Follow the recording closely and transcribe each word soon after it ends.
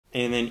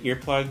And then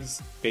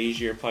earplugs,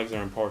 beige earplugs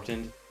are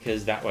important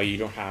because that way you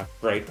don't have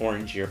bright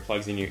orange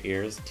earplugs in your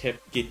ears.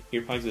 Get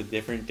earplugs with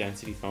different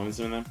density foams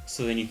in them,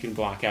 so then you can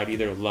block out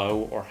either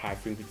low or high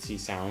frequency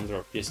sounds,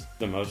 or just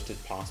the most as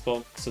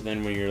possible. So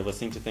then when you're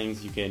listening to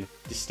things, you can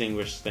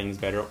distinguish things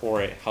better,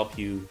 or it help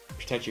you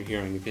protect your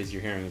hearing because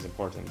your hearing is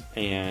important,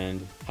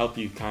 and help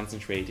you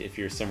concentrate if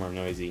you're somewhere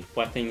noisy.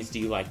 What things do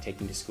you like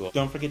taking to school?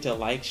 Don't forget to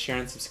like, share,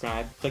 and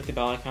subscribe. Click the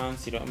bell icon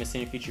so you don't miss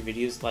any future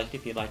videos. Like it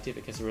if you liked it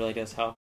because it really does help.